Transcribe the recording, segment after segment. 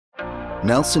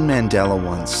Nelson Mandela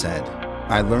once said,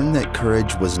 "I learned that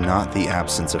courage was not the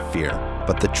absence of fear,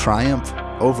 but the triumph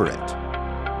over it.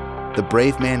 The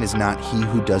brave man is not he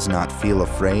who does not feel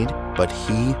afraid, but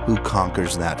he who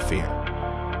conquers that fear."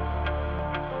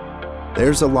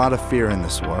 There's a lot of fear in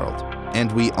this world,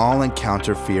 and we all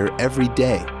encounter fear every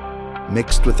day.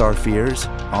 Mixed with our fears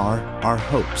are our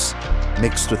hopes.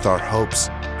 Mixed with our hopes,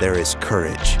 there is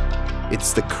courage.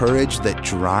 It's the courage that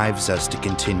drives us to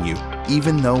continue,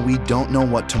 even though we don't know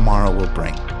what tomorrow will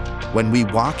bring. When we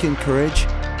walk in courage,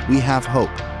 we have hope.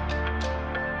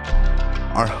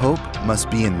 Our hope must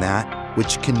be in that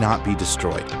which cannot be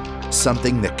destroyed,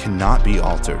 something that cannot be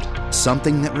altered,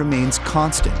 something that remains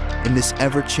constant in this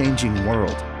ever-changing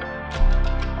world.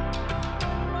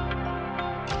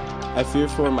 I fear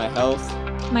for my health,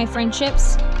 my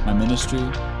friendships, my ministry,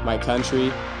 my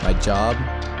country, my job,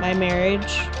 my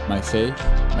marriage, my faith,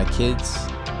 my kids,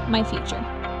 my future.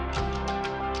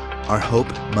 Our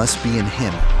hope must be in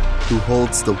Him who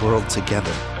holds the world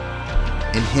together,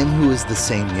 in Him who is the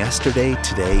same yesterday,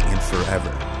 today, and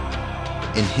forever,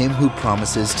 in Him who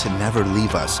promises to never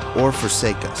leave us or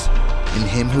forsake us, in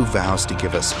Him who vows to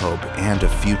give us hope and a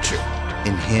future,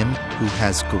 in Him who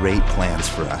has great plans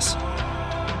for us.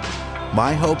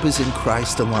 My hope is in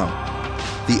Christ alone,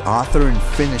 the author and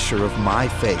finisher of my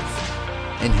faith,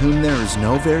 in whom there is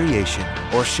no variation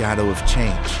or shadow of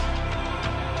change.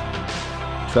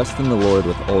 Trust in the Lord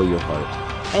with all your heart,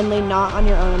 and lean not on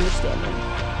your own understanding.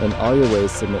 In all your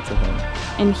ways submit to Him,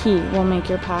 and He will make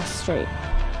your path straight.